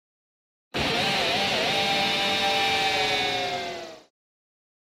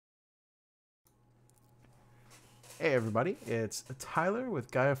Hey everybody, it's Tyler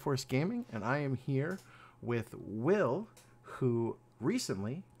with Gaia Force Gaming, and I am here with Will, who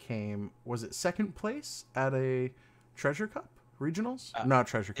recently came, was it second place at a Treasure Cup Regionals? Uh, Not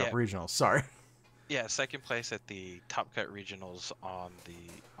Treasure Cup yeah, Regionals, sorry. yeah, second place at the Top Cut Regionals on the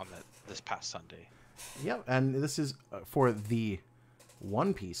this past Sunday. Yep, and this is for the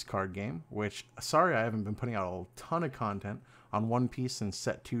One Piece card game, which, sorry, I haven't been putting out a ton of content on One Piece since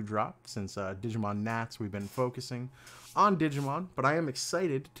Set 2 dropped. Since Digimon Nats, we've been focusing on Digimon, but I am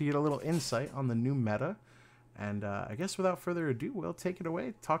excited to get a little insight on the new meta. And I guess without further ado, we'll take it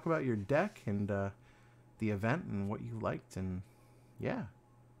away. Talk about your deck and the event and what you liked, and yeah.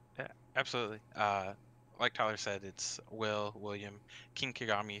 Yeah, absolutely. Like Tyler said, it's William,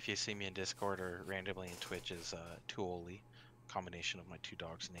 KingKagami. If you see me in Discord or randomly in Twitch, is Tuoli, combination of my two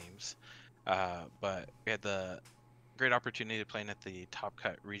dogs' names. But we had the great opportunity to play in at the Top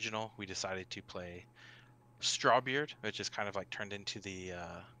Cut Regional. We decided to play Strawbeard, which is kind of like turned into the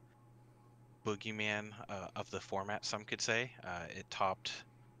boogeyman of the format, some could say. It topped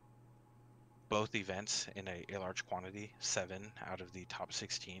both events in a large quantity. 7 out of the top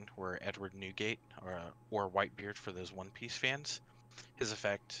 16 were Edward Newgate or Whitebeard for those One Piece fans. His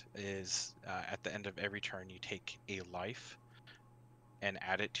effect is at the end of every turn you take a life and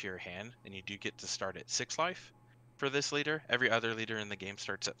add it to your hand, and you do get to start at 6 life. For this leader, every other leader in the game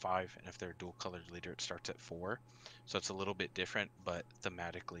starts at 5, and if they're a dual colored leader, it starts at 4. So it's a little bit different, but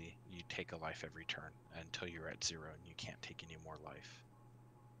thematically, you take a life every turn until you're at 0 and you can't take any more life.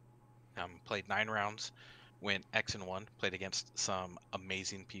 Played 9 rounds, went X and 1, played against some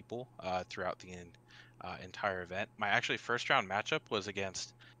amazing people throughout the entire event. My actually first round matchup was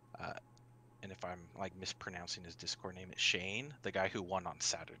against, uh, and if I'm like mispronouncing his Discord name, it's Shane, the guy who won on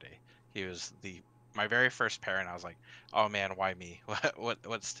Saturday. He was my very first pair, and I was like, oh man, why me?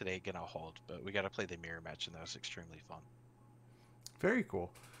 What's today gonna hold? But we got to play the mirror match, and that was extremely fun. Very cool.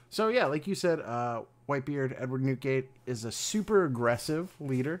 So yeah, like you said, Whitebeard Edward Newgate is a super aggressive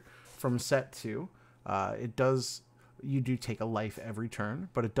leader from Set 2. It does You do take a life every turn,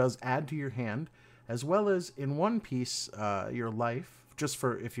 but it does add to your hand, as well as in One Piece, your life. Just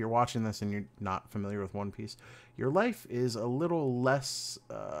for if you're watching this and you're not familiar with One Piece, your life is a little less.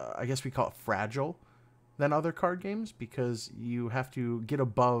 I guess we call it fragile than other card games because you have to get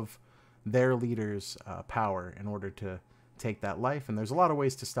above their leader's power in order to take that life. And there's a lot of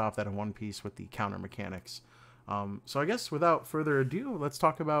ways to stop that in One Piece with the counter mechanics. So I guess without further ado, let's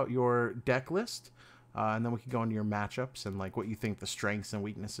talk about your deck list, and then we can go into your matchups and like what you think the strengths and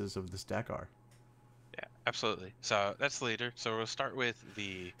weaknesses of this deck are. Yeah, absolutely. So that's the leader. So we'll start with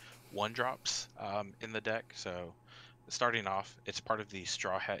the one drops in the deck. So starting off, it's part of the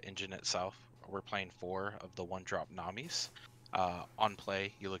Straw Hat engine itself. We're playing 4 of the one drop Namis. On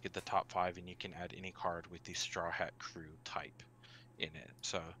play, you look at the top 5 and you can add any card with the Straw Hat crew type in it.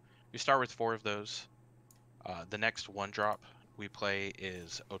 So we start with 4 of those. The next one drop we play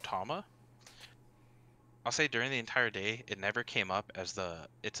is Otama. I'll say during the entire day, it never came up as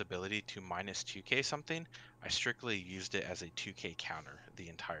its ability to minus 2k something. I strictly used it as a 2k counter the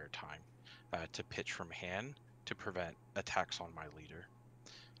entire time to pitch from hand to prevent attacks on my leader.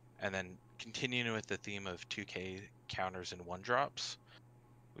 And then continuing with the theme of 2k counters and one drops,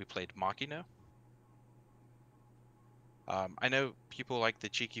 we played Machina. I know people like the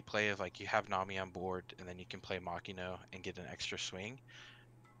cheeky play of like you have Nami on board and then you can play Machina and get an extra swing.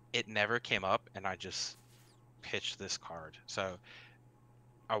 It never came up, and I just pitched this card. So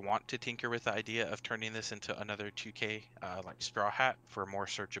I want to tinker with the idea of turning this into another 2K like Straw Hat for more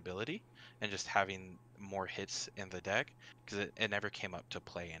searchability and just having more hits in the deck because it never came up to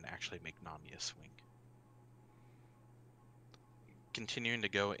play and actually make Nami a swing. Continuing to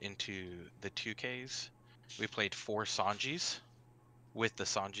go into the 2Ks, we played 4 Sanjis. With the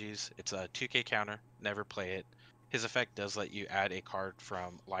Sanjis, it's a 2K counter, never play it. His effect does let you add a card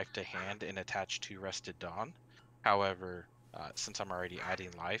from life to hand and attach to Rested Dawn. However, since I'm already adding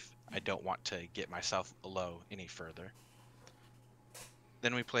life, I don't want to get myself low any further.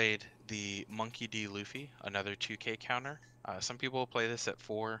 Then we played the Monkey D. Luffy, another 2K counter. Some people play this at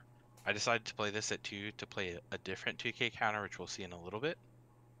 4. I decided to play this at 2 to play a different 2K counter, which we'll see in a little bit.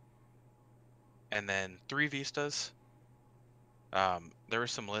 And then 3 Vistas. There were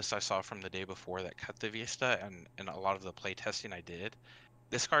some lists I saw from the day before that cut the Vista, and a lot of the play testing I did.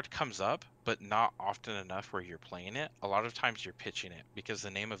 This card comes up, but not often enough where you're playing it. A lot of times you're pitching it because the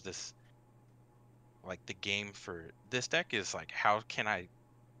name of this, like the game for this deck is like, how can I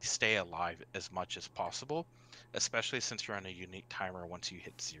stay alive as much as possible? Especially since you're on a unique timer once you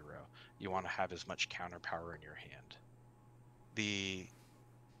hit 0. You want to have as much counter power in your hand. The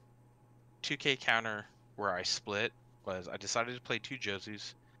 2K counter where I split was I decided to play 2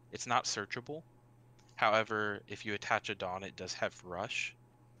 Josus. It's not searchable. However, if you attach a Dawn, it does have Rush.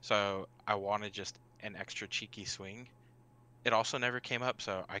 So I wanted just an extra cheeky swing. It also never came up,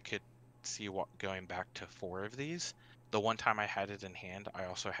 so I could see what going back to 4 of these. The one time I had it in hand, I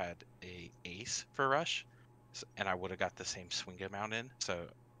also had a ace for Rush, and I would have got the same swing amount in. So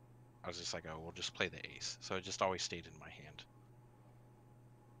I was just like, oh, we'll just play the ace. So it just always stayed in my hand.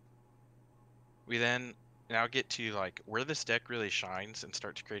 We then now get to like where this deck really shines and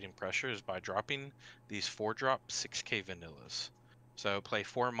starts creating pressure is by dropping these 4-drop 6k vanillas. So play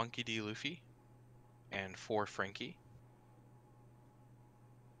 4 Monkey D. Luffy and 4 Frankie.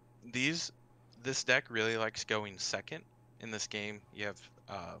 This deck really likes going second. In this game, you have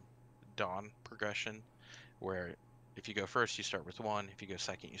Dawn progression, where if you go first, you start with 1. If you go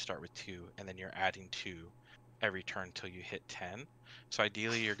second, you start with 2, and then you're adding 2 every turn until you hit 10. So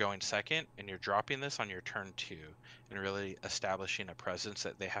ideally, you're going second, and you're dropping this on your turn 2, and really establishing a presence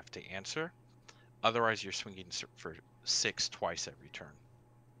that they have to answer. Otherwise, you're swinging for 6 twice every turn.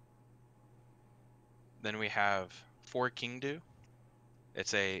 Then we have 4 Kingdu.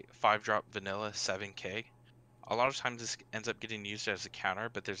 It's a 5-drop vanilla 7k. A lot of times this ends up getting used as a counter,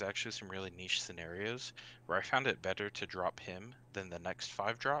 but there's actually some really niche scenarios where I found it better to drop him than the next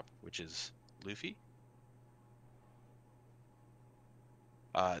 5-drop, which is Luffy.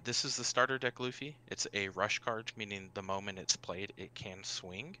 This is the starter deck Luffy. It's a rush card, meaning the moment it's played, it can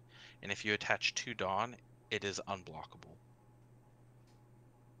swing. And if you attach 2 Dawn, it is unblockable.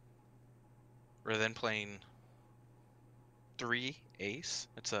 We're then playing 3 Ace.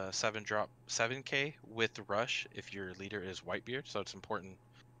 It's a 7-drop 7k with Rush if your leader is Whitebeard, so it's important.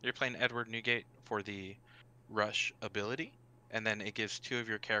 You're playing Edward Newgate for the Rush ability, and then it gives 2 of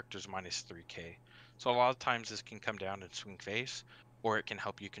your characters minus 3k. So a lot of times this can come down and swing face, or it can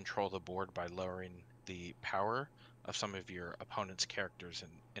help you control the board by lowering the power of some of your opponent's characters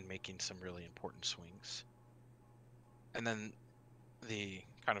and making some really important swings. And then the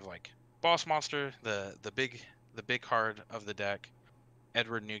kind of like boss monster, the big card of the deck,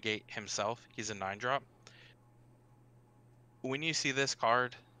 Edward Newgate himself. He's a 9-drop. When you see this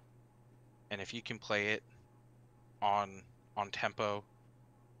card, and if you can play it on tempo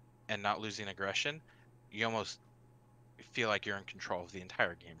and not losing aggression, you almost feel like you're in control of the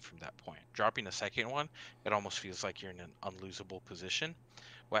entire game from that point. Dropping a second one, it almost feels like you're in an unlosable position.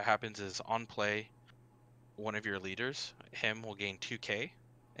 What happens is on play, one of your leaders, him, will gain 2k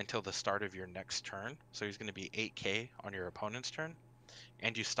until the start of your next turn. So he's going to be 8k on your opponent's turn,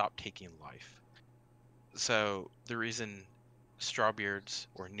 and you stop taking life. So the reason Strawbeards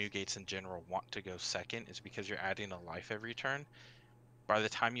or Newgates in general want to go second is because you're adding a life every turn. By the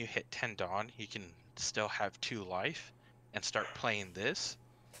time you hit 10 Dawn, you can still have 2 life and start playing this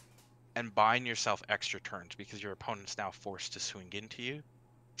and buying yourself extra turns because your opponent's now forced to swing into you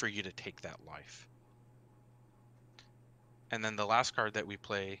for you to take that life. And then the last card that we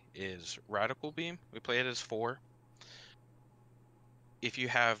play is Radical Beam. We play it as 4. If you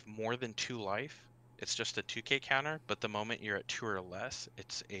have more than 2 life, it's just a 2k counter, but the moment you're at 2 or less,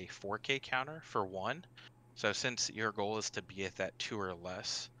 it's a 4k counter for 1. So since your goal is to be at that 2 or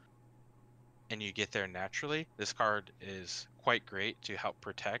less, and you get there naturally, this card is quite great to help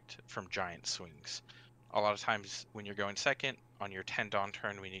protect from giant swings. A lot of times when you're going second, on your 10 Dawn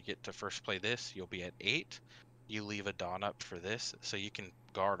turn, when you get to first play this, you'll be at 8. You leave a Dawn up for this, so you can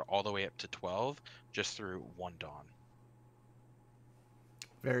guard all the way up to 12 just through 1 Dawn.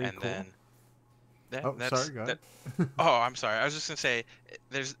 Very And cool. then Sorry, go ahead. Oh, I'm sorry. I was just gonna say,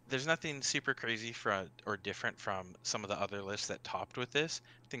 there's nothing super crazy or different from some of the other lists that topped with this.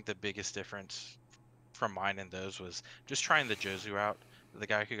 I think the biggest difference from mine and those was just trying the Jozu out. The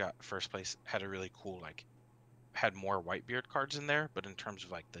guy who got first place had a really cool had more Whitebeard cards in there, but in terms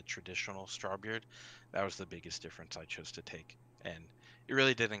of like the traditional Strawbeard, that was the biggest difference I chose to take, and it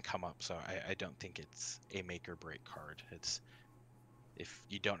really didn't come up. So I don't think it's a make or break card. It's if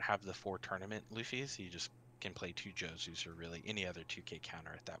you don't have the 4 tournament Luffy's, you just can play 2 Josus or really any other 2k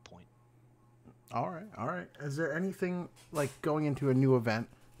counter at that point. All right. Is there anything like going into a new event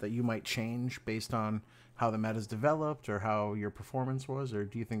that you might change based on how the meta's developed or how your performance was, or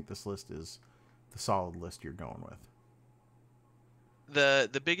do you think this list is the solid list you're going with?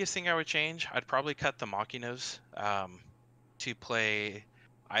 The biggest thing I would change, I'd probably cut the Makinos to play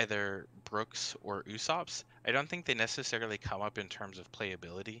either Brooks or Usopp's. I don't think they necessarily come up in terms of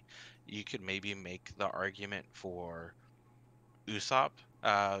playability. You could maybe make the argument for Usopp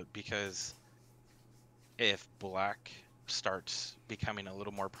because if Black starts becoming a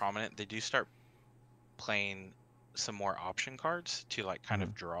little more prominent, they do start playing some more option cards to like kind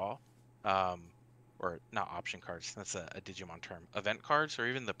of draw. or not option cards, that's a Digimon term, event cards, or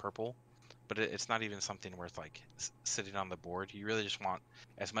even the purple, but it's not even something worth like sitting on the board. You really just want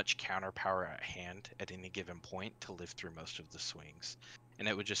as much counter power at hand at any given point to live through most of the swings, and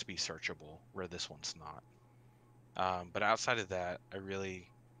it would just be searchable, where this one's not. But outside of that, I really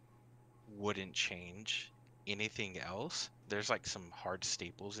wouldn't change anything else. There's like some hard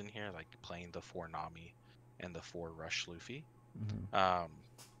staples in here, like playing the 4 Nami and the 4 Rush Luffy. Um,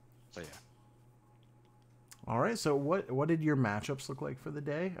 but yeah. All right. So what did your matchups look like for the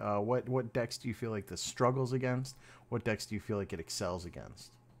day? What decks do you feel like this struggles against? What decks do you feel like it excels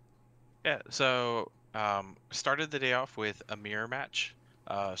against? Yeah, so started the day off with a mirror match,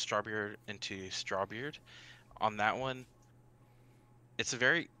 Strawbeard into Strawbeard. On that one, it's a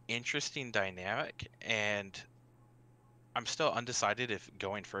very interesting dynamic, and I'm still undecided if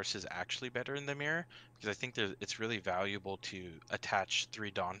going first is actually better in the mirror, because I think it's really valuable to attach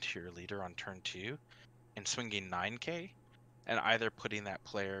 3 Dawn to your leader on turn 2 and swinging 9k, and either putting that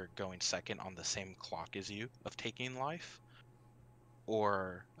player going second on the same clock as you of taking life,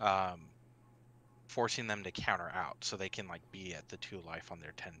 or forcing them to counter out so they can like be at the 2 life on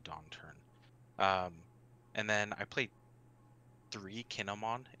their 10 Dawn turn. And then I played 3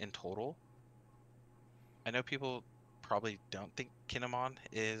 Kinemon in total. I know people probably don't think Kinemon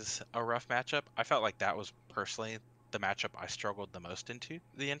is a rough matchup. I felt like that was personally the matchup I struggled the most into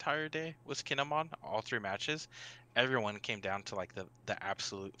the entire day was Kinemon. All 3 matches, everyone came down to like the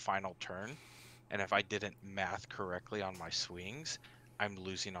absolute final turn, and if I didn't math correctly on my swings, I'm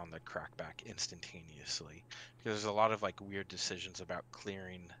losing on the crackback instantaneously, because there's a lot of like weird decisions about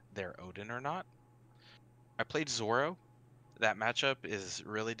clearing their Odin or not. I played Zoro. That matchup is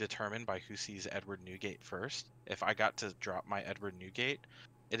really determined by who sees Edward Newgate first. If I got to drop my Edward Newgate,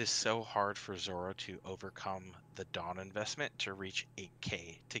 it is so hard for Zoro to overcome the Dawn investment to reach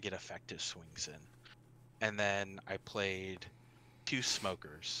 8k to get effective swings in. And then I played 2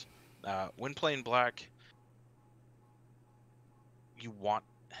 Smokers. When playing black, you want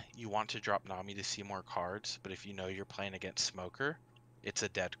to drop Nami to see more cards, but if you know you're playing against Smoker, it's a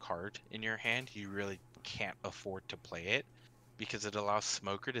dead card in your hand. You really can't afford to play it, because it allows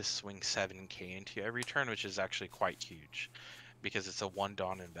Smoker to swing 7k into you every turn, which is actually quite huge, because it's a 1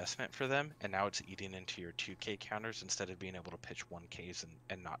 Dawn investment for them, and now it's eating into your 2k counters instead of being able to pitch 1ks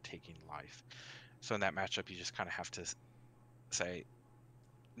and not taking life. So in that matchup, you just kind of have to say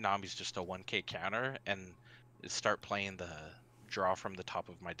Nami's just a 1k counter and start playing the draw from the top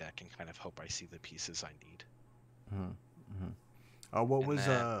of my deck and kind of hope I see the pieces I need. What And was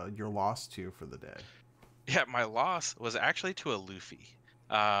then your loss to for the day? yeah, my loss was actually to a Luffy.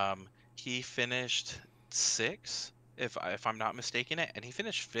 He finished 6th, if I'm not mistaken it, and he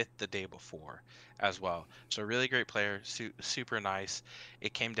finished 5th the day before as well. So really great player, super nice.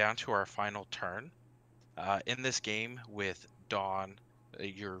 It came down to our final turn. In this game with Dawn,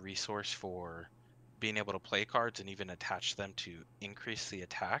 your resource for being able to play cards and even attach them to increase the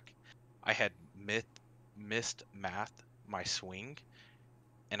attack, I had missed math my swing,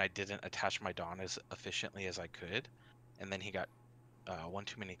 and I didn't attach my Dawn as efficiently as I could, and then he got 1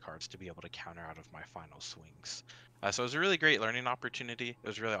 too many cards to be able to counter out of my final swings. So it was a really great learning opportunity. It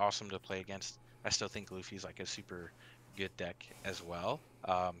was really awesome to play against. I still think Luffy's like a super good deck as well,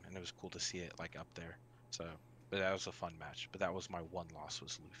 and it was cool to see it like up there. So, but that was a fun match. But that was my one loss,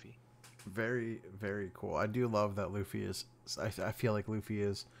 was Luffy. Very, very cool. I do love that Luffy is. I feel like Luffy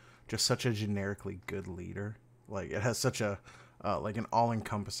is just such a generically good leader. Like it has such a like an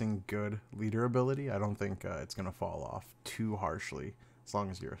all-encompassing good leader ability. I don't think it's gonna fall off too harshly as long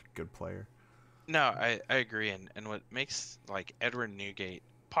as you're a good player. No, I agree, and what makes like Edward Newgate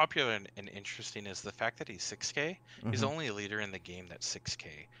popular and interesting is the fact that he's 6k. He's Mm-hmm. the only leader in the game that's 6k,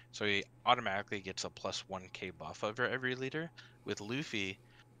 so he automatically gets a plus 1k buff over every leader. With Luffy,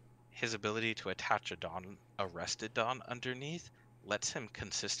 his ability to attach a rested Dawn underneath, lets him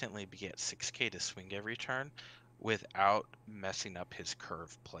consistently be at 6k to swing every turn without messing up his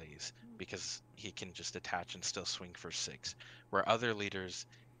curve plays, because he can just attach and still swing for 6. Where other leaders,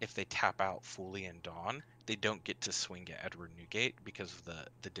 if they tap out fully in Dawn, they don't get to swing at Edward Newgate because of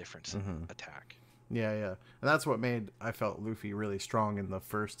the difference in Mm-hmm. attack. Yeah, yeah, and that's what made I felt Luffy really strong in the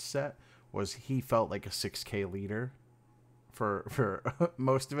first set. Was he felt like a 6K leader for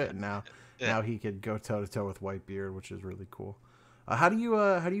most of it, and Yeah. now he could go toe to toe with Whitebeard, which is really cool. How do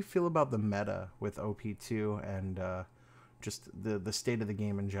you feel about the meta with OP2 and just the state of the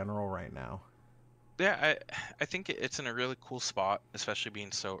game in general right now? Yeah, I think it's in a really cool spot, especially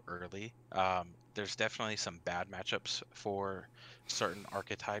being so early. There's definitely some bad matchups for certain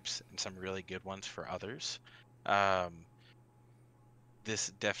archetypes and some really good ones for others. Um, this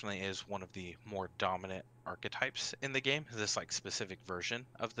definitely is one of the more dominant archetypes in the game, this like specific version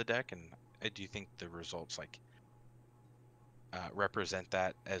of the deck, and I do think the results like represent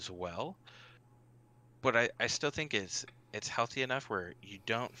that as well. But I still think it's healthy enough where you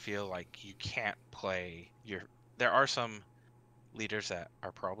don't feel like you can't play your. There are some leaders that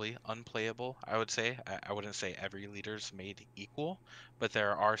are probably unplayable, I would say. I wouldn't say every leader's made equal, but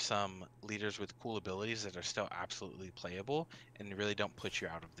there are some leaders with cool abilities that are still absolutely playable and really don't put you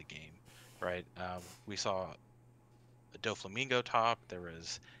out of the game, right? We saw a Doflamingo top, there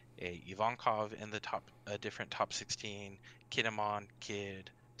was a Ivankov in the top, a different top 16, Kinemon,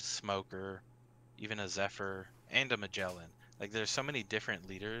 Kid, Smoker, even a Zephyr, and a Magellan. Like there's so many different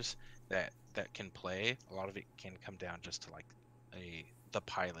leaders that can play. A lot of it can come down just to like the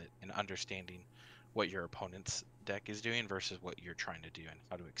pilot and understanding what your opponent's deck is doing versus what you're trying to do and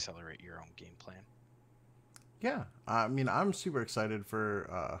how to accelerate your own game plan. Yeah, I mean, I'm super excited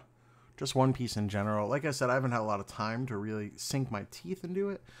for just One Piece in general. Like I said, I haven't had a lot of time to really sink my teeth into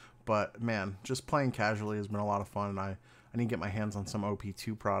it, but man, just playing casually has been a lot of fun. And I need to get my hands on some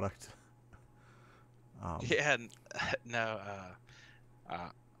OP2 product. Yeah, no,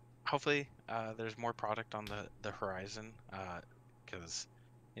 hopefully there's more product on the horizon, because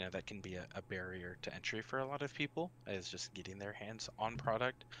that can be a barrier to entry for a lot of people, is just getting their hands on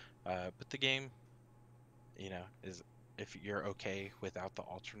product. But the game, is, if you're okay without the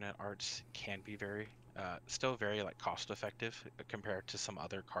alternate arts, can be very still very like cost effective compared to some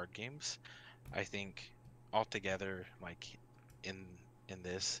other card games. I think altogether, like in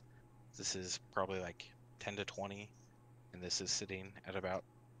this is probably like 10 to 20, and this is sitting at about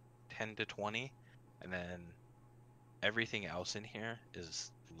 10 to 20, and then everything else in here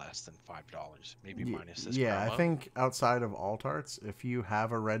is less than $5, maybe minus this Yeah, I promo. think outside of alt arts, if you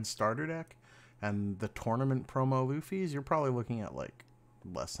have a red starter deck and the tournament promo Luffy's, you're probably looking at like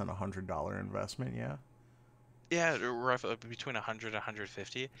less than $100 investment. Yeah. Yeah, roughly between 100 and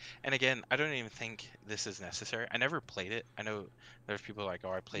 150. And again, I don't even think this is necessary. I never played it. I know there's people like,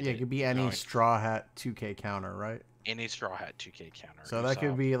 oh, I played Yeah, it it could be any going Straw Hat 2K counter, right? any Straw Hat 2K counter, So that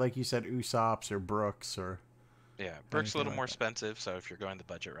could Usopp. be, like you said, Usopp's or Brooks or Yeah, Brook's a anything little like more that. expensive, so if you're going the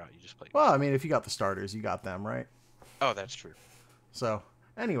budget route, you just play Well, I Usopp. mean, if you got the starters, you got them, right? Oh, that's true. So,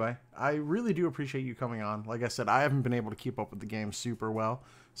 anyway, I really do appreciate you coming on. Like I said, I haven't been able to keep up with the game super well.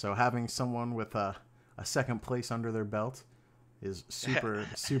 So, having someone with a second place under their belt is super,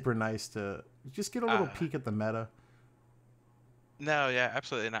 super nice to just get a little uh, peek at the meta. no, yeah,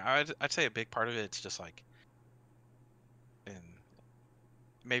 absolutely. And I'd say a big part of it, it's just like, and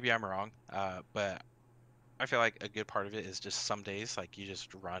maybe I'm wrong, but I feel like a good part of it is just some days like you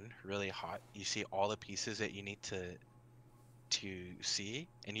just run really hot. You see all the pieces that you need to see,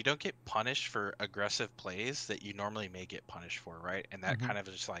 and you don't get punished for aggressive plays that you normally may get punished for, right? And that Hmm. kind of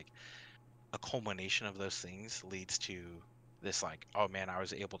just like a culmination of those things leads to this like, oh man, I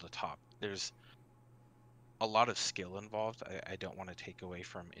was able to top. There's a lot of skill involved. I don't want to take away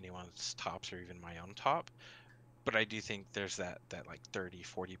from anyone's tops or even my own top, but I do think there's that like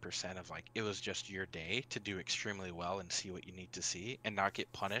 30-40% of like it was just your day to do extremely well and see what you need to see and not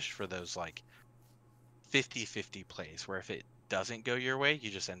get punished for those like 50-50 plays where if it doesn't go your way,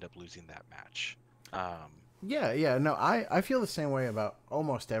 you just end up losing that match. Um, Yeah, yeah. No, I feel the same way about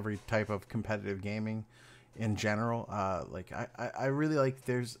almost every type of competitive gaming in general. Like, I really like,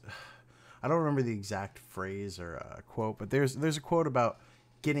 I don't remember the exact phrase or quote, but there's a quote about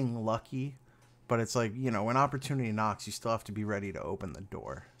getting lucky, but it's like, when opportunity knocks, you still have to be ready to open the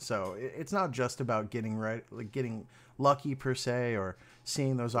door. So it's not just about getting right, like getting lucky per se, or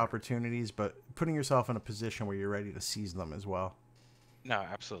seeing those right. opportunities, but putting yourself in a position where you're ready to seize them as well. No,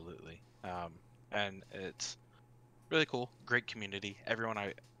 absolutely. And it's really cool. Great community. Everyone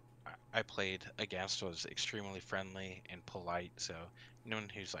I played against was extremely friendly and polite. So anyone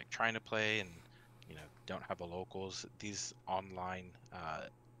who's like trying to play and don't have a locals, these online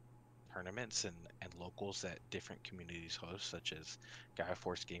tournaments and locals that different communities host, such as Gaia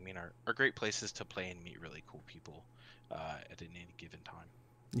Force Gaming, are great places to play and meet really cool people at any given time.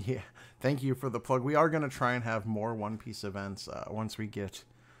 Yeah, thank you for the plug. We are going to try and have more One Piece events once we get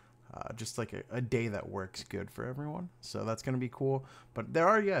just like a day that works good for everyone. So that's going to be cool. But there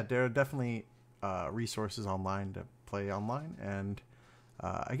are definitely resources online to play online. And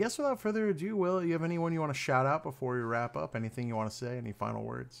I guess without further ado, Will, you have anyone you want to shout out before we wrap up? Anything you want to say? Any final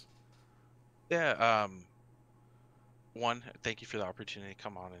words? Yeah. One, thank you for the opportunity to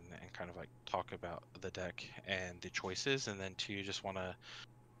come on and kind of like talk about the deck and the choices. And then two, just want to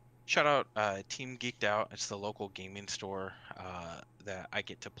Shout out Team Geeked Out. It's the local gaming store that I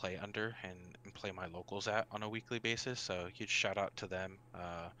get to play under and play my locals at on a weekly basis. So huge shout out to them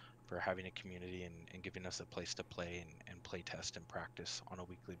for having a community and giving us a place to play and play test and practice on a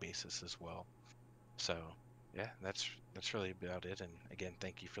weekly basis as well. So yeah, that's really about it. And again,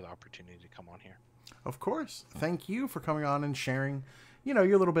 thank you for the opportunity to come on here. Of course. Thank you for coming on and sharing, you know,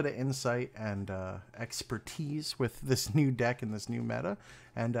 your little bit of insight and expertise with this new deck and this new meta.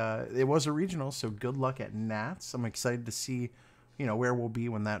 And it was a regional, so good luck at Nats. I'm excited to see, you know, where we'll be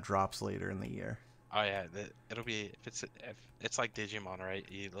when that drops later in the year. Oh yeah, it'll be if it's like Digimon, right?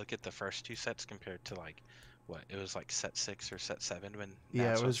 You look at the first two sets compared to like what it was like set 6 or set 7 when Yeah,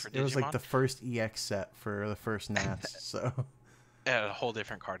 Nats was for it was like Digimon. the first EX set for the first Nats. So Yeah, a whole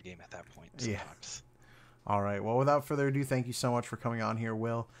different card game at that point yeah. sometimes. All right. Well, without further ado, thank you so much for coming on here,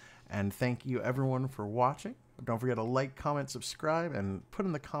 Will. And thank you, everyone, for watching. Don't forget to like, comment, subscribe, and put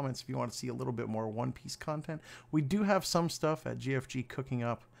in the comments if you want to see a little bit more One Piece content. We do have some stuff at GFG cooking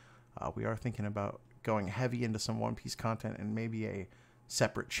up. We are thinking about going heavy into some One Piece content and maybe a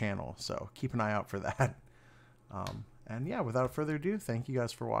separate channel. So keep an eye out for that. And yeah, without further ado, thank you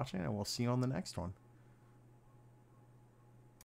guys for watching, and we'll see you on the next one.